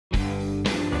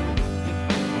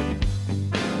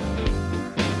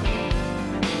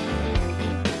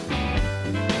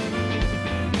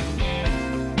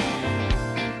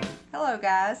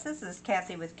guys, this is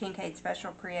Kathy with Kincaid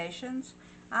Special Creations.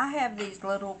 I have these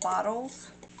little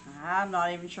bottles. I'm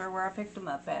not even sure where I picked them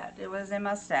up at. It was in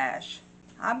my stash.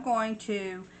 I'm going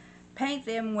to paint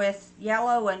them with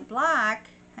yellow and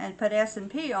black and put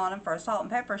S&P on them for a salt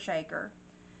and pepper shaker.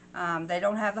 They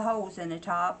don't have the holes in the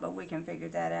top, but we can figure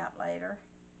that out later.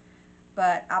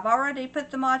 But I've already put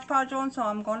the Mod Podge on, so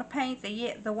I'm going to paint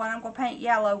the one I'm going to paint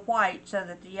yellow white so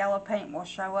that the yellow paint will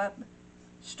show up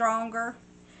stronger.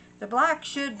 The black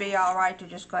should be alright to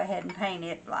just go ahead and paint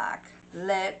it black.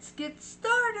 Let's get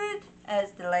started,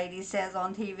 as the lady says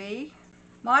on TV.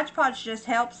 Mod Podge just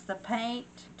helps the paint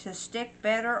to stick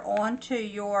better onto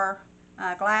your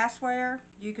glassware.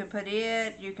 You can put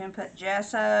it, you can put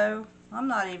gesso. I'm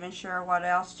not even sure what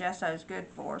else gesso is good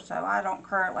for, so I don't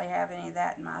currently have any of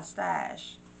that in my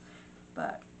stash.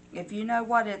 But if you know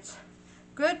what it's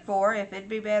good for, if it'd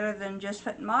be better than just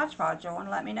putting Mod Podge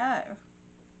on, let me know.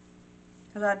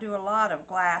 Because I do a lot of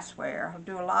glassware. I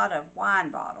do a lot of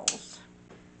wine bottles.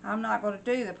 I'm not going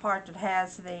to do the part that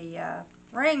has the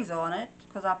rings on it,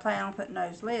 because I plan on putting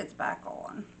those lids back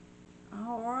on.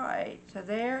 Alright, so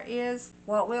there is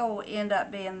what will end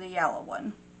up being the yellow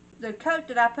one. The coat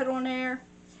that I put on there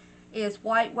is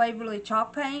White Waverly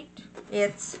Chalk Paint.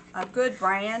 It's a good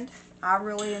brand. I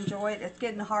really enjoy it. It's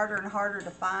getting harder and harder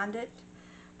to find it.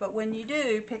 But when you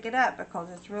do, pick it up because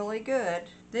it's really good.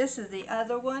 This is the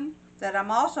other one that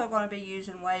I'm also going to be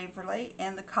using Waverly,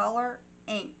 in the color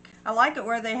Ink. I like it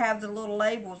where they have the little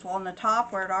labels on the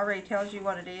top where it already tells you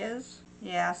what it is.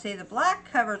 Yeah, see, the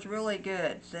black cover's really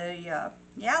good. The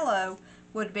yellow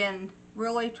would have been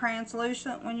really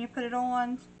translucent when you put it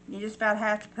on. You just about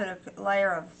have to put a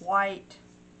layer of white,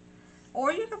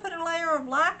 or you can put a layer of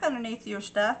black underneath your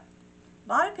stuff. A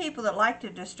lot of people that like to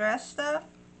distress stuff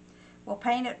will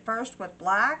paint it first with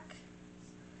black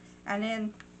and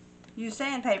then use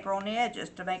sandpaper on the edges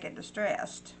to make it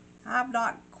distressed. I've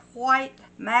not quite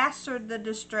mastered the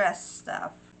distressed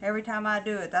stuff. Every time I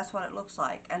do it, that's what it looks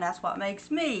like, and that's what makes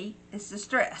me is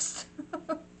distressed.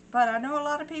 But I know a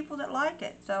lot of people that like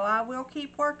it, so I will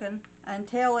keep working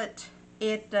until it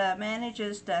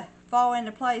manages to fall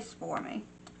into place for me.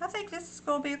 I think this is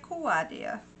going to be a cool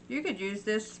idea. You could use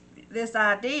this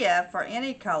idea for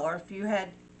any color. If you had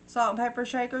salt and pepper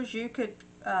shakers, you could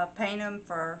paint them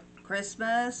for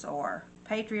Christmas or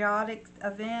patriotic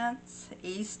events,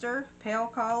 Easter, pale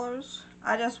colors.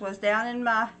 I just was down in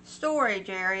my storage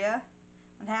area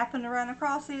and happened to run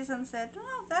across these and said,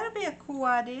 oh, that'd be a cool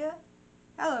idea.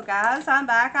 Hello guys, I'm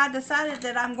back. I decided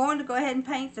that I'm going to go ahead and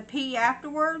paint the P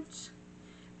afterwards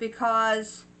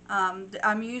because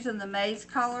I'm using the maize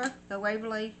color, the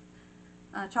Waverly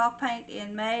chalk paint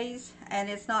in maize, and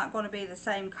it's not going to be the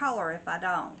same color if I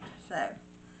don't. So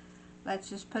let's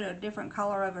just put a different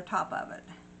color over top of it.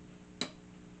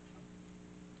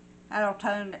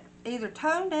 That'll either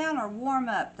tone down or warm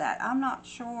up that. I'm not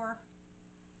sure.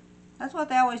 That's what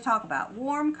they always talk about.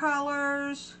 Warm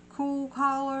colors, cool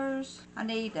colors. I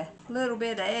need a little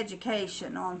bit of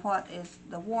education on what is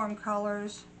the warm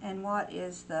colors and what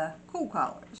is the cool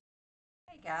colors.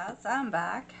 Hey guys, I'm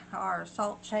back. Our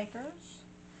salt shakers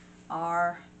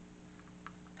are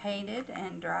painted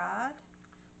and dried.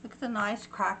 Look at the nice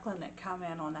crackling that come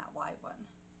in on that white one.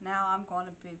 Now I'm going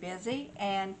to be busy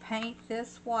and paint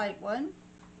this white one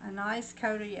a nice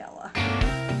coat of yellow.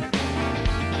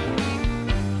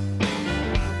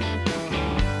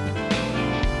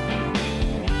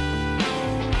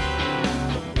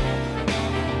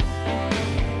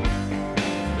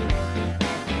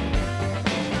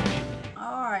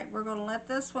 Alright, we're going to let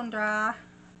this one dry,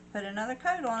 put another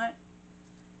coat on it.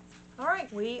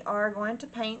 Alright, we are going to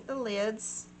paint the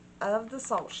lids of the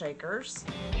salt shakers.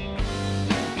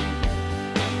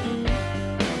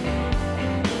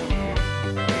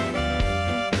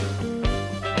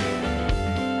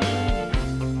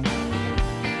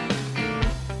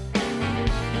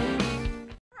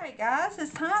 Alright guys,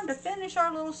 it's time to finish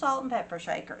our little salt and pepper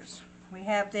shakers. We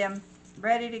have them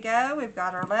ready to go. We've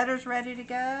got our letters ready to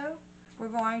go. We're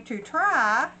going to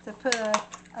try to put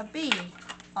a bee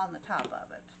on the top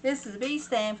of it. This is a bee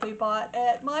stamp we bought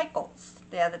at Michael's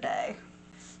the other day.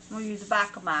 I'm going to use the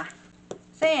back of my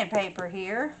sandpaper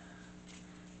here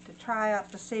to try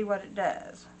out to see what it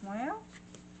does. Well,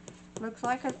 looks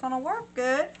like it's going to work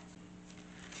good.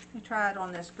 Let me try it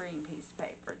on this green piece of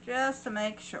paper just to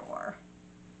make sure.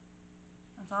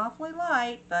 It's awfully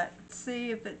light, but let's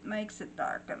see if it makes it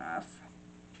dark enough.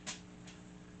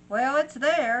 Well, it's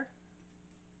there.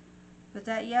 But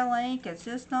that yellow ink is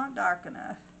just not dark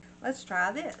enough. Let's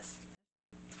try this.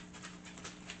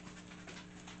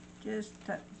 Just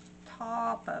the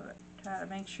top of it. Try to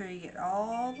make sure you get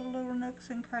all the little nooks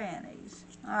and crannies.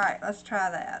 Alright, let's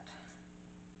try that.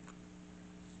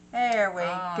 There we go.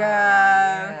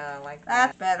 Yeah, like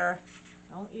That's that. better.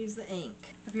 Don't use the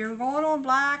ink. If you're going on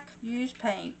black, use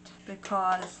paint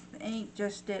because the ink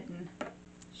just didn't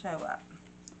show up.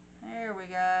 There we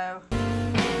go.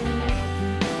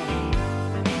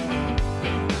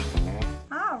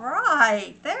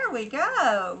 Alright, there we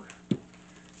go.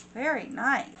 Very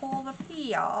nice. Pull the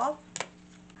P off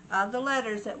of the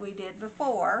letters that we did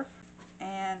before,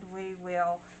 and we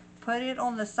will put it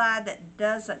on the side that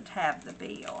doesn't have the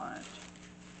B on it.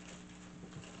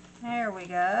 There we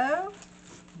go.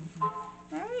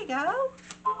 There you go.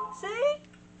 See?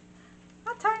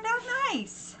 That turned out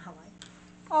nice. I like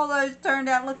All those turned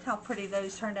out, look how pretty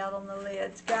those turned out on the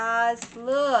lids, guys.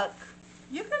 Look.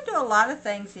 You can do a lot of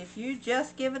things if you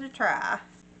just give it a try.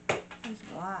 This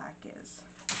black is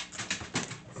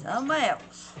something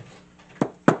else.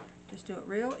 Just do it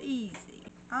real easy.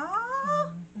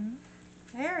 Oh,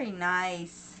 very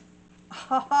nice.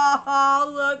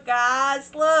 Oh, look,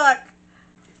 guys, look.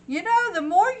 You know, the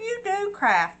more you do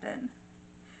crafting,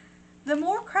 the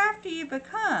more crafty you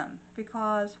become.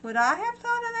 Because would I have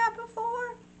thought of that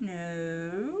before?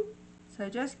 No. So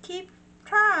just keep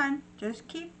trying. Just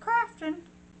keep crafting.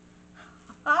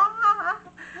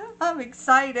 I'm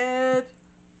excited.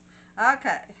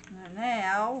 Okay.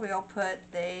 Now we'll put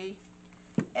the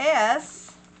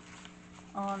S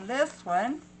on this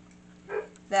one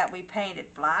that we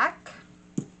painted black.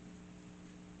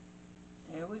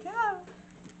 There we go.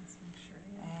 Let's make sure.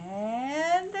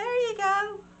 Yeah. And there you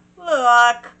go.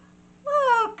 Look.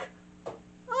 Look.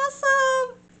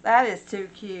 Awesome. That is too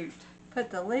cute. Put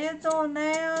the lids on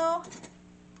now.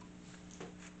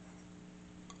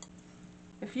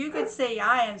 If you could see,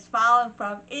 I am smiling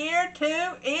from ear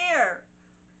to ear.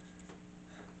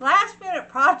 Last minute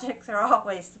projects are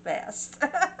always the best.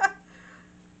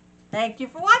 Thank you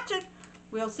for watching.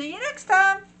 We'll see you next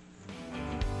time.